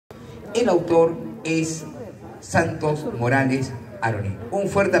El autor es Santos Morales Aroni. Un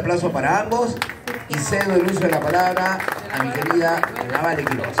fuerte aplauso para ambos y cedo el uso de la palabra a mi querida Navale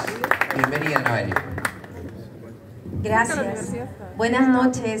Quiroz. Bienvenida, Navale. Gracias. Buenas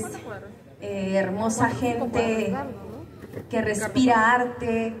noches, hermosa gente que respira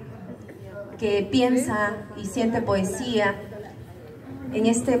arte, que piensa y siente poesía. En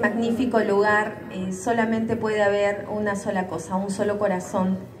este magnífico lugar solamente puede haber una sola cosa, un solo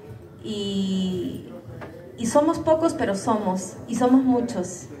corazón. Y somos pocos, pero somos, y somos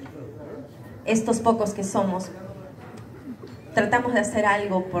muchos. Estos pocos que somos, tratamos de hacer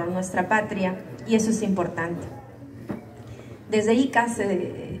algo por nuestra patria y eso es importante. Desde ICAS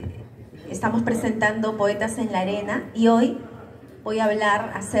estamos presentando Poetas en la Arena y hoy voy a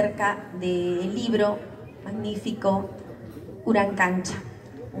hablar acerca del libro magnífico Urankancha,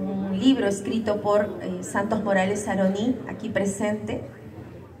 un libro escrito por Santos Morales Aroni, aquí presente,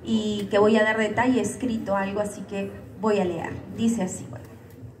 y que voy a dar detalle, escrito algo, así que voy a leer. Dice así: bueno.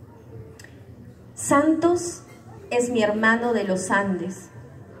 Santos es mi hermano de los Andes.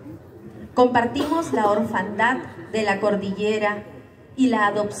 Compartimos la orfandad de la cordillera y la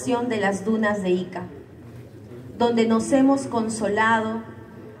adopción de las dunas de Ica, donde nos hemos consolado,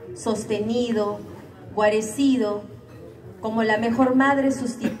 sostenido, guarecido, como la mejor madre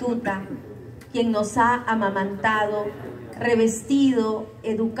sustituta, quien nos ha amamantado, revestido,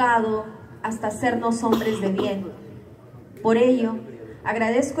 educado, hasta hacernos hombres de bien. Por ello,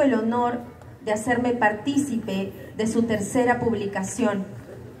 agradezco el honor de hacerme partícipe de su tercera publicación,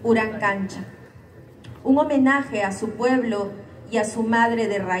 Urankancha, un homenaje a su pueblo y a su madre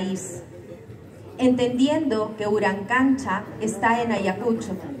de raíz, entendiendo que Urankancha está en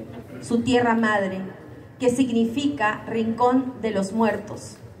Ayacucho, su tierra madre, que significa rincón de los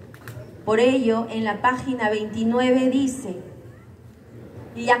muertos. Por ello, en la página 29 dice: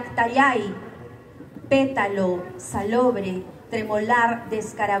 Yactayay, pétalo, salobre, tremolar de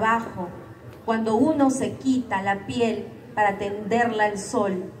escarabajo, cuando uno se quita la piel para tenderla al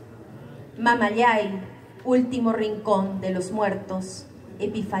sol. Mamayay, último rincón de los muertos,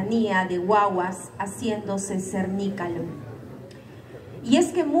 epifanía de guaguas haciéndose cernícalo. Y es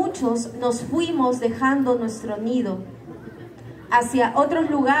que muchos nos fuimos dejando nuestro nido hacia otros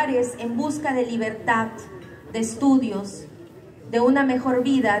lugares en busca de libertad, de estudios, de una mejor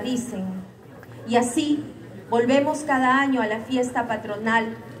vida, dicen. Y así volvemos cada año a la fiesta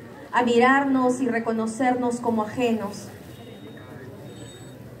patronal a mirarnos y reconocernos como ajenos.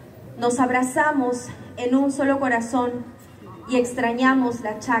 Nos abrazamos en un solo corazón y extrañamos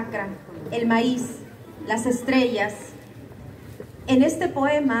la chacra, el maíz, las estrellas. En este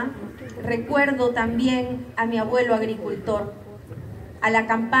poema recuerdo también a mi abuelo agricultor, a la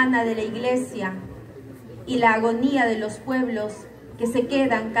campana de la iglesia y la agonía de los pueblos que se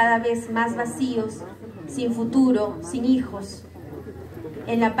quedan cada vez más vacíos, sin futuro, sin hijos.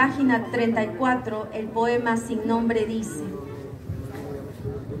 En la página 34, el poema sin nombre dice: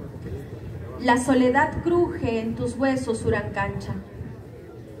 la soledad cruje en tus huesos, Urankancha.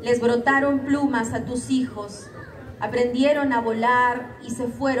 Les brotaron plumas a tus hijos, aprendieron a volar y se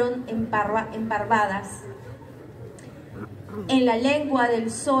fueron emparvadas. En la lengua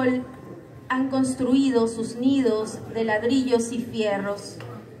del sol han construido sus nidos de ladrillos y fierros.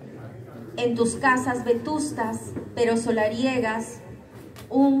 En tus casas vetustas, pero solariegas,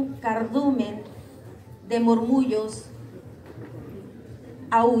 un cardumen de murmullos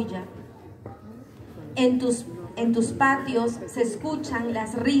aúlla. En tus patios se escuchan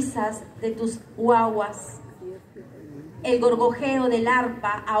las risas de tus guaguas, el gorgojeo del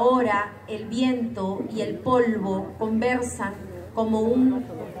arpa. Ahora el viento y el polvo conversan como un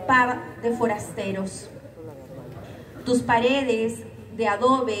par de forasteros. Tus paredes de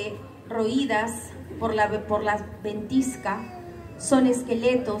adobe roídas por la ventisca son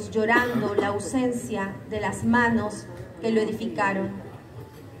esqueletos llorando la ausencia de las manos que lo edificaron.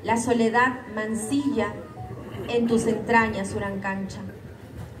 La soledad mancilla en tus entrañas, Urankancha.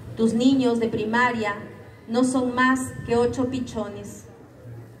 Tus niños de primaria no son más que 8 pichones.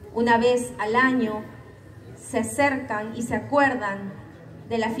 Una vez al año se acercan y se acuerdan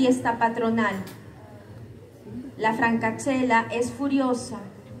de la fiesta patronal. La francachela es furiosa.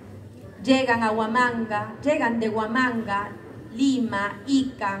 Llegan de Huamanga, Lima,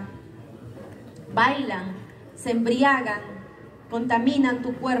 Ica. Bailan, se embriagan, contaminan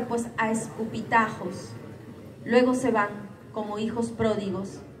tu cuerpo a escupitajos. Luego se van como hijos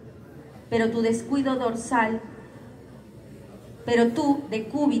pródigos. Pero tú de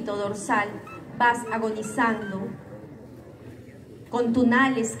cúbito dorsal vas agonizando, con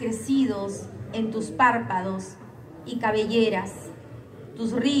tunales crecidos en tus párpados y cabelleras.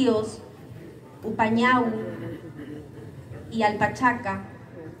 tus ríos, Upañau y Alpachaca,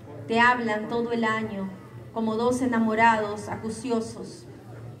 te hablan todo el año como dos enamorados acuciosos.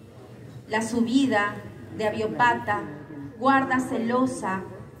 La subida de Aviopata guarda celosa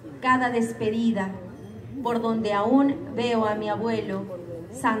cada despedida, por donde aún veo a mi abuelo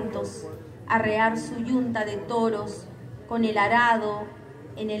Santos arrear su yunta de toros con el arado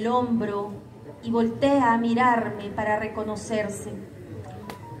en el hombro y voltea a mirarme para reconocerse.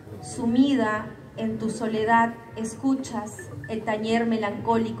 Sumida en tu soledad escuchas el tañer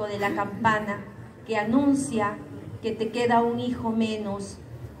melancólico de la campana que anuncia que te queda un hijo menos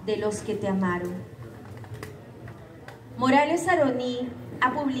de los que te amaron. Morales Aroní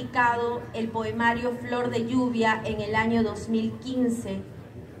ha publicado el poemario Flor de Lluvia en el año 2015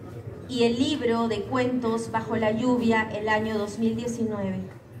 y el libro de cuentos Bajo la Lluvia el año 2019.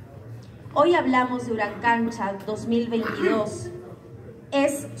 Hoy hablamos de Urankancha 2022.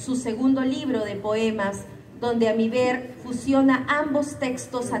 Es su segundo libro de poemas, donde a mi ver fusiona ambos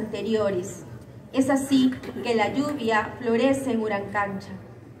textos anteriores. Es así que la lluvia florece en Urankancha,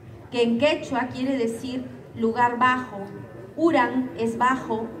 que en quechua quiere decir lugar bajo. Uran es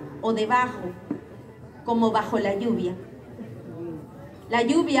bajo o debajo, como bajo la lluvia. La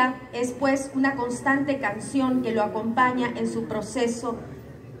lluvia es pues una constante canción que lo acompaña en su proceso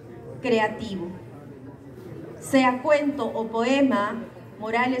creativo. Sea cuento o poema,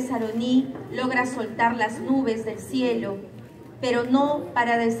 Morales Aroní logra soltar las nubes del cielo, pero no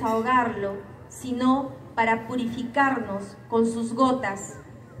para desahogarlo, sino para purificarnos con sus gotas.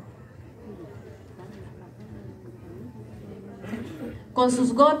 Con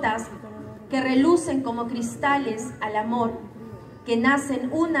sus gotas que relucen como cristales al amor, que nacen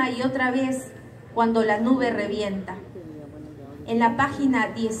una y otra vez cuando la nube revienta. En la página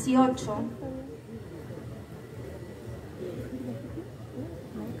 18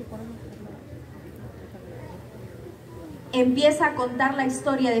 empieza a contar la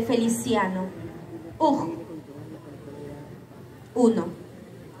historia de Feliciano. 1.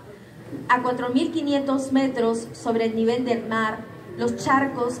 A 4.500 metros sobre el nivel del mar, los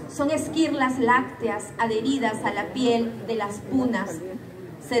charcos son esquirlas lácteas adheridas a la piel de las punas,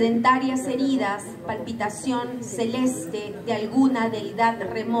 sedentarias heridas, palpitación celeste de alguna deidad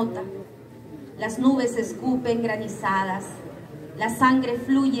remota. Las nubes escupen granizadas, la sangre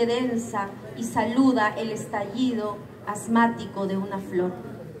fluye densa y saluda el estallido asmático de una flor.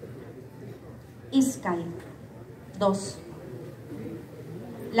 Iskay. 2.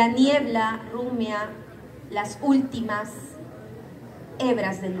 La niebla rumea las últimas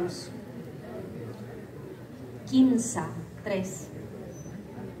hebras de luz. Kimsa. 3.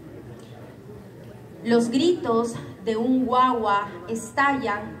 Los gritos de un guagua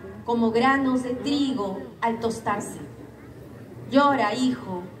estallan como granos de trigo al tostarse. Llora,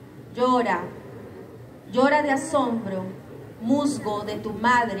 hijo, llora, llora de asombro, musgo de tu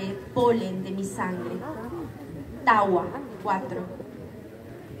madre, polen de mi sangre. Tawa. 4.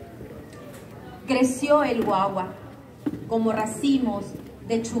 Creció el guagua como racimos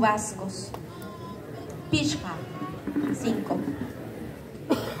de chubascos. Pishka. 5.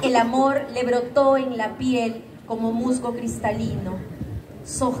 El amor le brotó en la piel como musgo cristalino.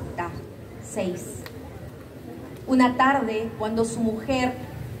 Sohta. 6. Una tarde, cuando su mujer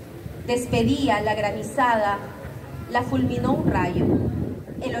despedía la granizada, la fulminó un rayo.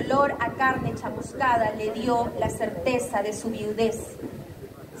 El olor a carne chamuscada le dio la certeza de su viudez.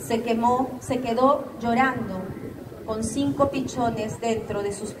 Se quedó llorando con 5 pichones dentro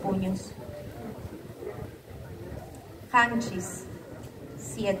de sus puños. Hanchis.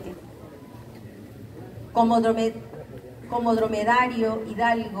 7. Como dromedario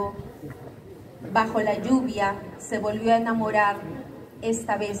hidalgo, bajo la lluvia se volvió a enamorar,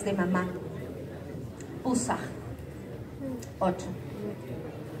 esta vez de mamá. Pusaj. 8.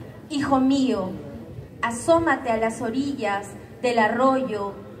 Hijo mío, asómate a las orillas del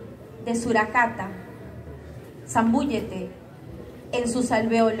arroyo de Suracata, zambúllete en sus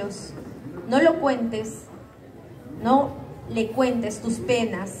alvéolos, no lo cuentes, no le cuentes tus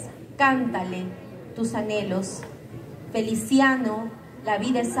penas, cántale tus anhelos. Feliciano, la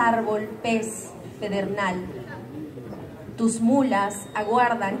vida es árbol, pez, pedernal. Tus mulas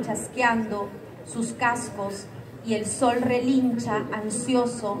aguardan chasqueando sus cascos y el sol relincha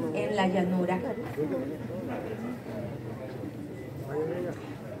ansioso en la llanura.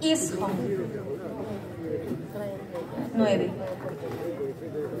 Ishon. 9.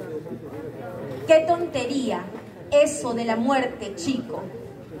 ¡Qué tontería eso de la muerte, chico!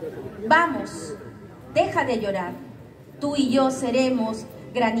 Vamos, deja de llorar. Tú y yo seremos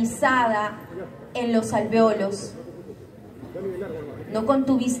granizada en los alvéolos. No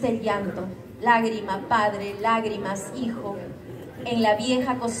contuviste el llanto, lágrima padre, lágrimas hijo, en la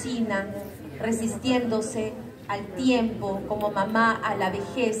vieja cocina, resistiéndose al tiempo como mamá a la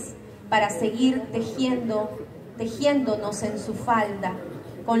vejez, para seguir tejiéndonos en su falda,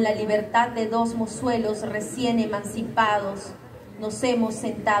 con la libertad de dos mozuelos recién emancipados. Nos hemos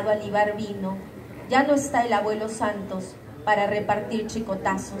sentado a libar vino. Ya no está el abuelo Santos para repartir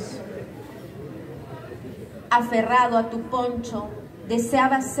chicotazos. Aferrado a tu poncho,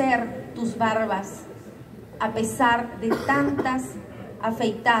 deseaba ser tus barbas. A pesar de tantas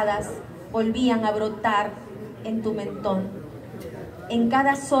afeitadas, volvían a brotar en tu mentón. En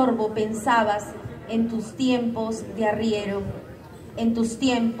cada sorbo pensabas en tus tiempos de arriero, en tus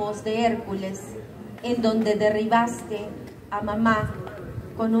tiempos de Hércules, en donde derribaste a mamá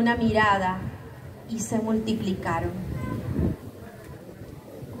con una mirada y se multiplicaron.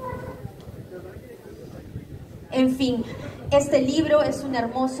 En fin, este libro es un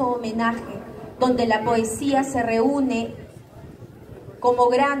hermoso homenaje donde la poesía se reúne como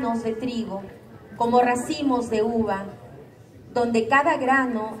granos de trigo, como racimos de uva, donde cada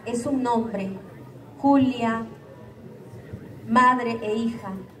grano es un nombre: Julia, madre e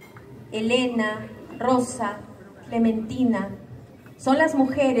hija; Elena, Rosa, Clementina. Son las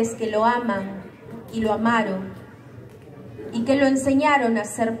mujeres que lo aman y lo amaron y que lo enseñaron a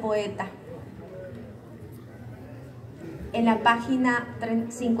ser poeta. En la página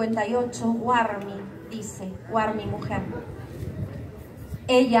 58, Warmi dice, Warmi mujer: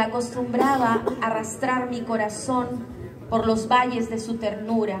 ella acostumbraba a arrastrar mi corazón por los valles de su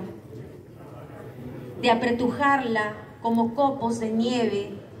ternura, de apretujarla como copos de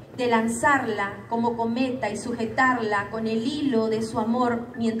nieve, de lanzarla como cometa y sujetarla con el hilo de su amor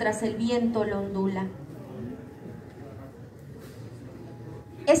mientras el viento lo ondula.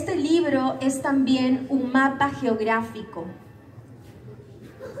 Este libro es también un mapa geográfico.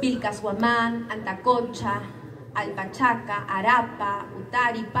 Pilcashuamán, Antacocha, Alpachaca, Arapa,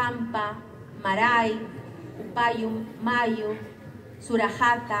 Utari, Pampa, Maray, Upayum, Mayo,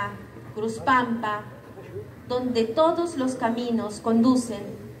 Surajata, Cruzpampa, donde todos los caminos conducen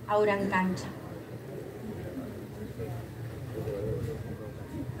a Urankancha.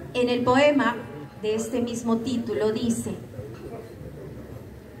 En el poema de este mismo título dice: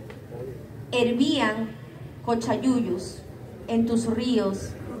 hervían cochayuyos en tus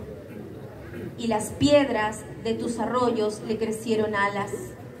ríos y las piedras de tus arroyos le crecieron alas.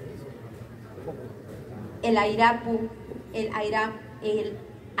 El airampu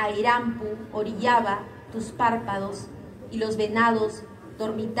orillaba tus párpados y los venados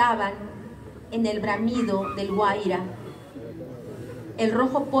dormitaban en el bramido del Guaira. El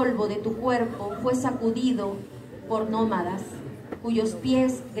rojo polvo de tu cuerpo fue sacudido por nómadas, cuyos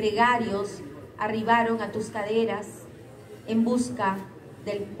pies gregarios arribaron a tus caderas en busca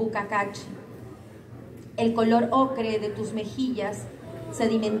del pucacache. El color ocre de tus mejillas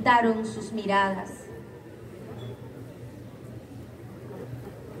sedimentaron sus miradas.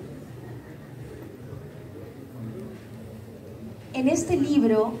 En este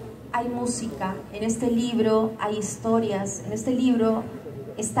libro hay música, en este libro hay historias, en este libro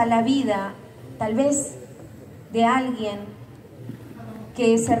está la vida, tal vez, de alguien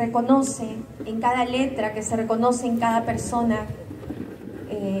que se reconoce en cada letra, que se reconoce en cada persona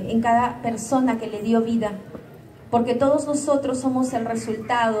que le dio vida, porque todos nosotros somos el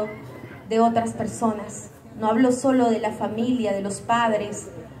resultado de otras personas. No hablo solo de la familia, de los padres,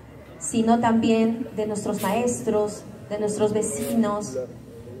 sino también de nuestros maestros, de nuestros vecinos.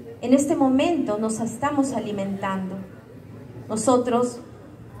 En este momento nos estamos alimentando. Nosotros,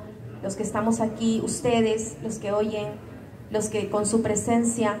 los que estamos aquí, ustedes, los que oyen, los que con su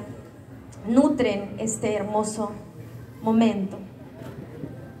presencia nutren este hermoso momento.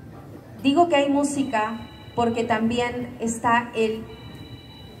 Digo que hay música porque también está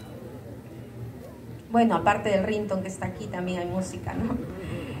bueno, aparte del ringtone que está aquí, también hay música, ¿no?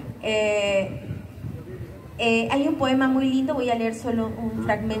 Hay un poema muy lindo, voy a leer solo un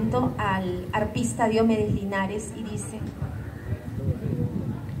fragmento, al arpista Diomedes Linares, y dice: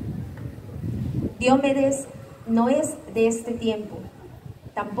 Diomedes no es de este tiempo,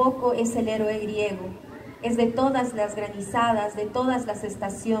 tampoco es el héroe griego, es de todas las granizadas, de todas las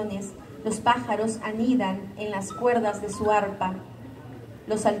estaciones. Los pájaros anidan en las cuerdas de su arpa,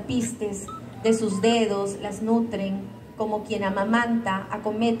 los alpistes de sus dedos las nutren como quien amamanta a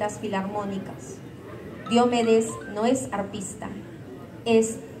cometas filarmónicas. Diomedes no es arpista,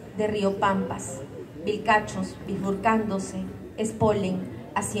 es de riopampas, vilcachos bifurcándose, es polen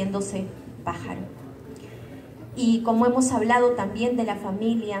haciéndose pájaro. Y como hemos hablado también de la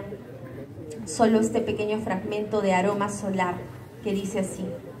familia, solo este pequeño fragmento de aroma solar. que dice así: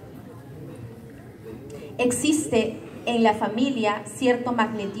 existe en la familia cierto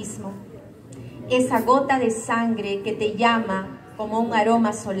magnetismo, esa gota de sangre que te llama como un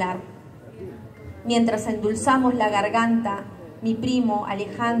aroma solar. Mientras endulzamos la garganta, mi primo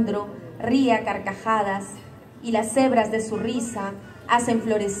Alejandro ríe a carcajadas y las hebras de su risa hacen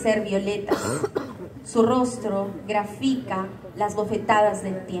florecer violetas. Su rostro grafica las bofetadas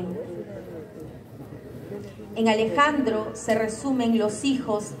del tiempo. En Alejandro se resumen los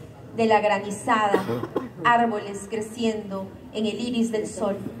hijos de la granizada, árboles creciendo en el iris del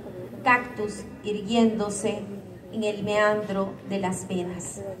sol, cactus irguiéndose en el meandro de las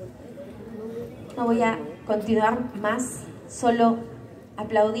venas. No voy a continuar más, solo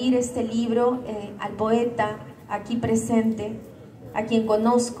aplaudir este libro al poeta aquí presente, a quien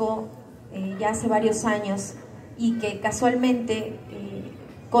conozco ya hace varios años y que casualmente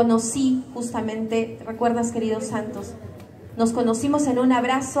conocí justamente. ¿Recuerdas, queridos Santos? Nos conocimos en un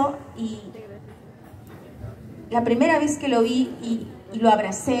abrazo y la primera vez que lo vi y lo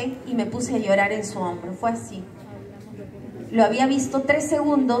abracé y me puse a llorar en su hombro, fue así. Lo había visto 3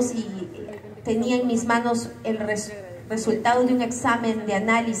 segundos y tenía en mis manos el resultado de un examen de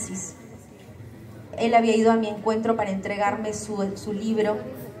análisis. Él había ido a mi encuentro para entregarme su libro.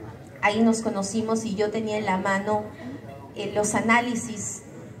 Ahí nos conocimos y yo tenía en la mano los análisis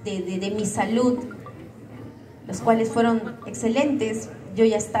de mi salud, los cuales fueron excelentes. Yo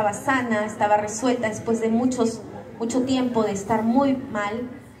ya estaba sana, estaba resuelta después de mucho tiempo de estar muy mal,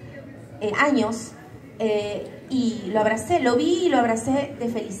 años, y lo abracé, lo vi y lo abracé de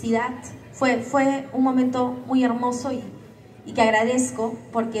felicidad. Fue un momento muy hermoso y que agradezco,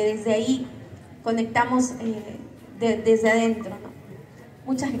 porque desde ahí conectamos desde adentro, ¿no?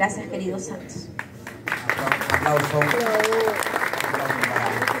 Muchas gracias, queridos Santos. Aplauso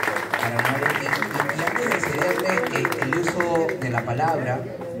y antes de cederle el uso de la palabra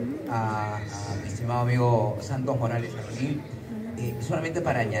a mi estimado amigo Santos Morales Arroní, solamente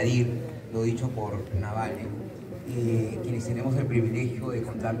para añadir lo dicho por Navale, quienes tenemos el privilegio de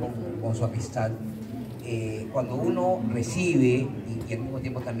contar con su amistad, cuando uno recibe y al mismo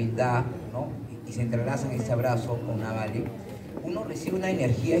tiempo también da, ¿no? Y se entrelaza en este abrazo con Navale, uno recibe una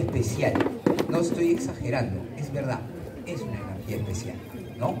energía especial. No estoy exagerando, es verdad, es una energía especial,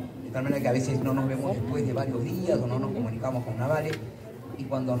 ¿no? De tal manera que a veces no nos vemos después de varios días o no nos comunicamos con Navale, y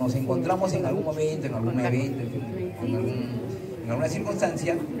cuando nos encontramos en algún momento, en algún evento, en alguna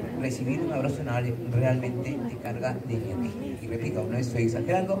circunstancia, recibir un abrazo de Navale realmente te carga de energía. Y repito, no estoy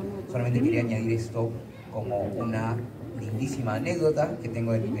exagerando, solamente quería añadir esto como una lindísima anécdota que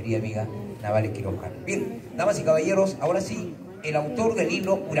tengo de mi querida amiga Navale Quirojano. Bien, damas y caballeros, ahora sí, el autor del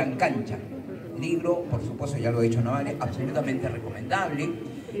libro Urankancha. Libro, por supuesto, ya lo he dicho Navale, absolutamente recomendable.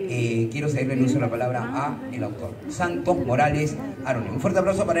 Quiero cederle el uso de la palabra a el autor, Santos Morales Arroní. Un fuerte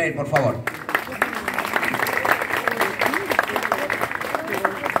aplauso para él, por favor.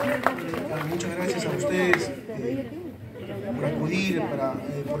 Muchas gracias a ustedes por acudir,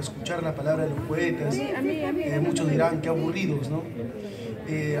 por escuchar la palabra de los poetas. Muchos dirán que aburridos, ¿no?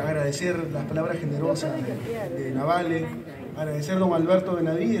 Agradecer las palabras generosas de Navale, agradecer a don Alberto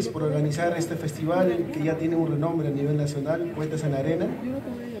Benavides por organizar este festival que ya tiene un renombre a nivel nacional, Poetas en la Arena,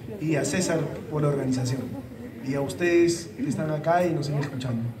 y a César por la organización, y a ustedes que están acá y nos siguen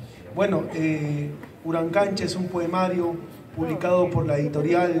escuchando. Bueno, Urankancha es un poemario publicado por la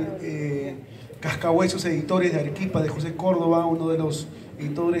editorial Cascahuesos Editores de Arequipa, de José Córdoba, uno de los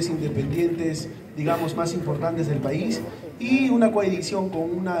editores independientes, digamos, más importantes del país, y una coedición con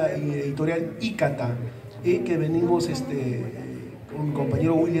una editorial Ícata, que venimos con mi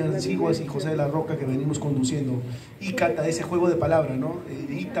compañero William Siguas y José de la Roca, que venimos conduciendo. Ícata, ese juego de palabras, ¿no?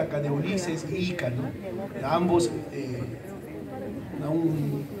 Ítaca de Ulises y Ica, ¿no? Ambos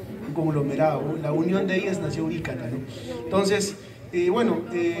un conglomerado, la unión de ellas nació Ícata, ¿no? Entonces, bueno,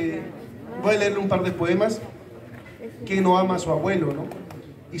 voy a leerle un par de poemas. ¿Quién no ama a su abuelo, no?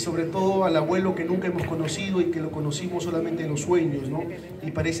 Y sobre todo al abuelo que nunca hemos conocido y que lo conocimos solamente en los sueños, ¿no?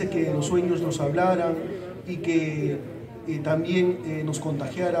 Y parece que los sueños nos hablaran y que también nos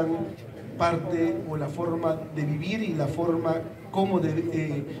contagiaran parte o la forma de vivir y la forma como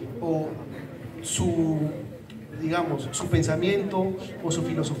o su, digamos, su pensamiento o su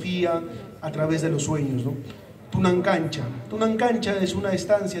filosofía a través de los sueños, ¿no? Urankancha. Urankancha es una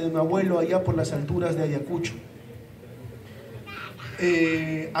estancia de mi abuelo allá por las alturas de Ayacucho.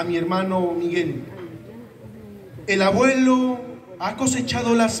 A mi hermano Miguel: el abuelo ha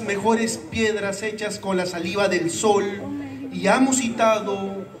cosechado las mejores piedras hechas con la saliva del sol y ha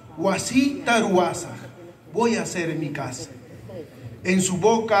musitado Huasí Taruasa, voy a hacer mi casa. En su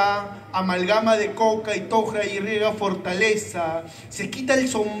boca amalgama de coca y toja y riega fortaleza, se quita el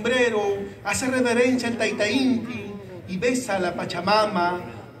sombrero, hace reverencia al Taita Inti y besa a la Pachamama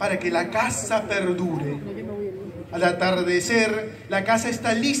para que la casa perdure. Al atardecer, la casa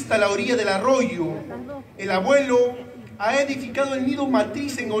está lista a la orilla del arroyo. El abuelo ha edificado el nido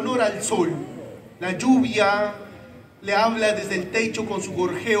matriz en honor al sol. La lluvia le habla desde el techo con su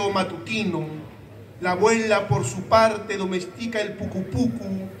gorjeo matutino. La abuela, por su parte, domestica el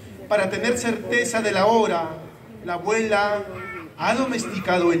pucupucu para tener certeza de la hora. La abuela ha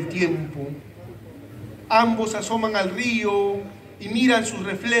domesticado el tiempo. Ambos asoman al río y miran sus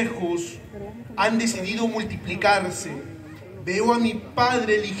reflejos. Han decidido multiplicarse. Veo a mi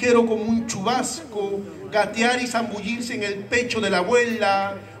padre ligero como un chubasco gatear y zambullirse en el pecho de la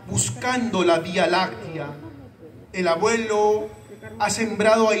abuela buscando la Vía Láctea. El abuelo ha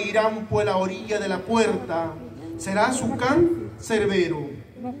sembrado a Irampo a la orilla de la puerta. ¿Será Azucán? Cerbero.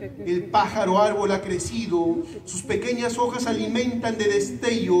 El pájaro árbol ha crecido, sus pequeñas hojas alimentan de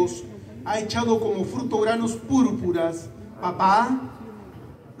destellos, ha echado como fruto granos púrpuras. Papá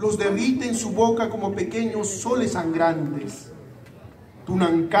los derrite en su boca como pequeños soles sangrantes.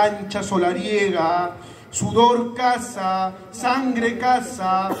 Urankancha solariega, sudor casa, sangre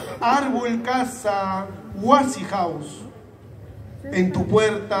casa, árbol casa, Huasi House. En tu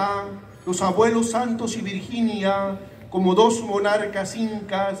puerta, los abuelos santos y Virginia, como dos monarcas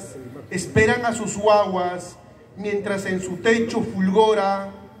incas, esperan a sus guaguas, mientras en su techo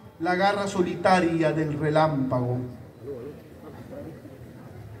fulgora la garra solitaria del relámpago.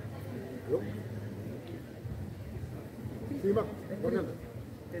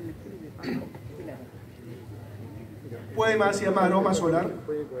 Poema se llama Aroma Solar.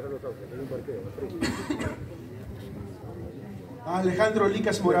 Alejandro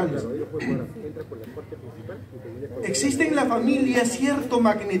Licas Morales. Existe en la familia cierto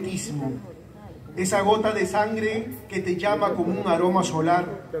magnetismo, esa gota de sangre que te llama como un aroma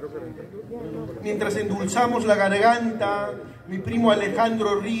solar. Mientras endulzamos la garganta, mi primo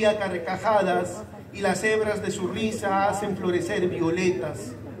Alejandro ríe a carcajadas y las hebras de su risa hacen florecer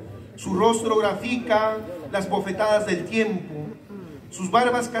violetas. Su rostro grafica las bofetadas del tiempo. Sus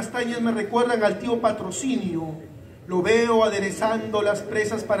barbas castañas me recuerdan al tío Patrocinio. Lo veo aderezando las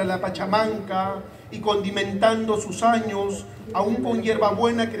presas para la pachamanca y condimentando sus años, aún con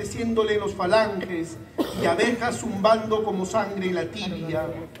hierbabuena creciéndole en los falanges y abejas zumbando como sangre en la tibia,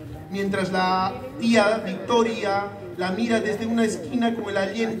 mientras la tía Victoria la mira desde una esquina con el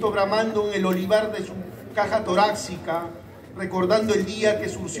aliento bramando en el olivar de su caja torácica, recordando el día que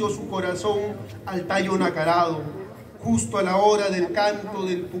surció su corazón al tallo nacarado, justo a la hora del canto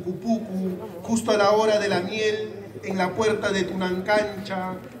del pucupucu, justo a la hora de la miel, en la puerta de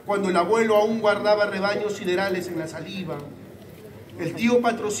Urankancha, cuando el abuelo aún guardaba rebaños siderales en la saliva. El tío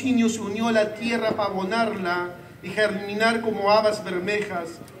Patrocinio se unió a la tierra para abonarla y germinar como habas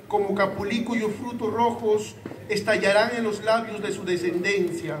bermejas, como capulí cuyos frutos rojos estallarán en los labios de su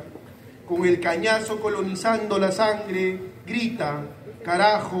descendencia. Con el cañazo colonizando la sangre, grita: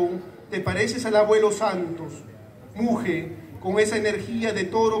 carajo, te pareces al abuelo Santos. Muge, con esa energía de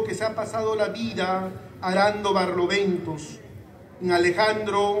toro que se ha pasado la vida arando barloventos. En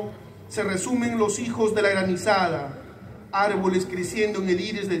Alejandro se resumen los hijos de la granizada, árboles creciendo en el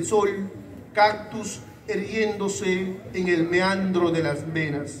iris del sol, cactus erguiéndose en el meandro de las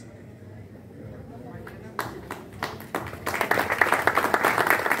venas.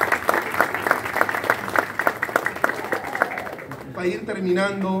 Para ir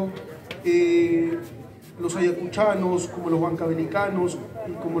terminando, los ayacuchanos, como los huancavelicanos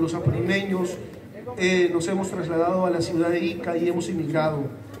y como los apurimeños, nos hemos trasladado a la ciudad de Ica y hemos emigrado.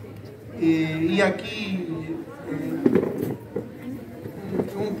 Y aquí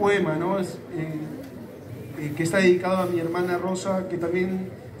un poema, ¿no? Que está dedicado a mi hermana Rosa, que también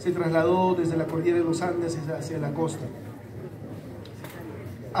se trasladó desde la cordillera de los Andes hacia la costa.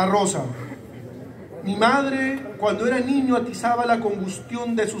 A Rosa. Mi madre, cuando era niño, atizaba la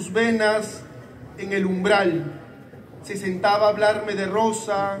combustión de sus venas en el umbral. Se sentaba a hablarme de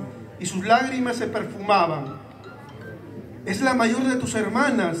Rosa y sus lágrimas se perfumaban. Es la mayor de tus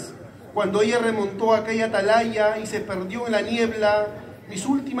hermanas. Cuando ella remontó aquella atalaya y se perdió en la niebla, mis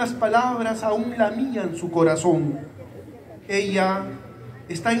últimas palabras aún lamían su corazón. Ella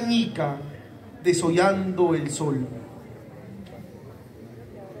está en Ica, desollando el sol.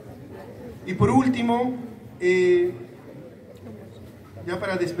 Y por último, ya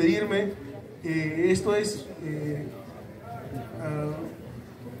para despedirme, esto es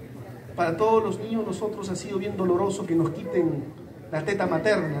para todos los niños. Nosotros ha sido bien doloroso que nos quiten la teta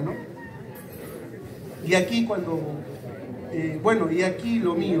materna, ¿no? Y aquí cuando Bueno, y aquí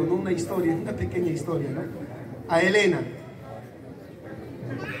lo mío, ¿no? Una historia, una pequeña historia, ¿no? A Elena.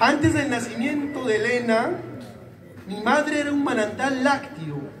 Antes del nacimiento de Elena, mi madre era un manantial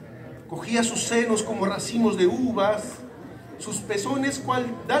lácteo. Cogía sus senos como racimos de uvas, sus pezones cual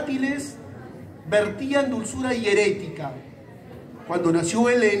dátiles vertían dulzura hierética. Cuando nació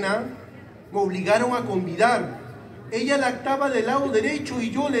Elena, me obligaron a convidar. Ella lactaba del lado derecho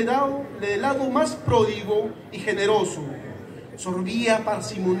y yo del lado más pródigo y generoso. Sorbía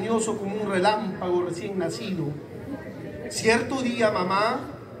parsimonioso como un relámpago recién nacido. Cierto día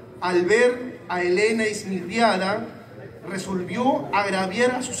mamá, al ver a Elena esmirriada, resolvió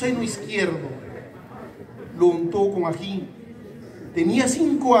agraviar a su seno izquierdo. Lo untó con ají. Tenía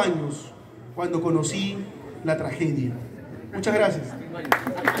 5 años cuando conocí la tragedia. Muchas gracias.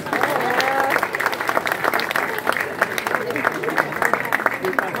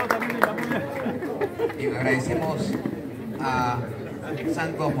 Y agradecemos a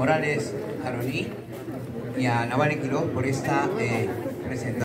Santos Morales Aroní y a Navarre Quiroz por esta presentación.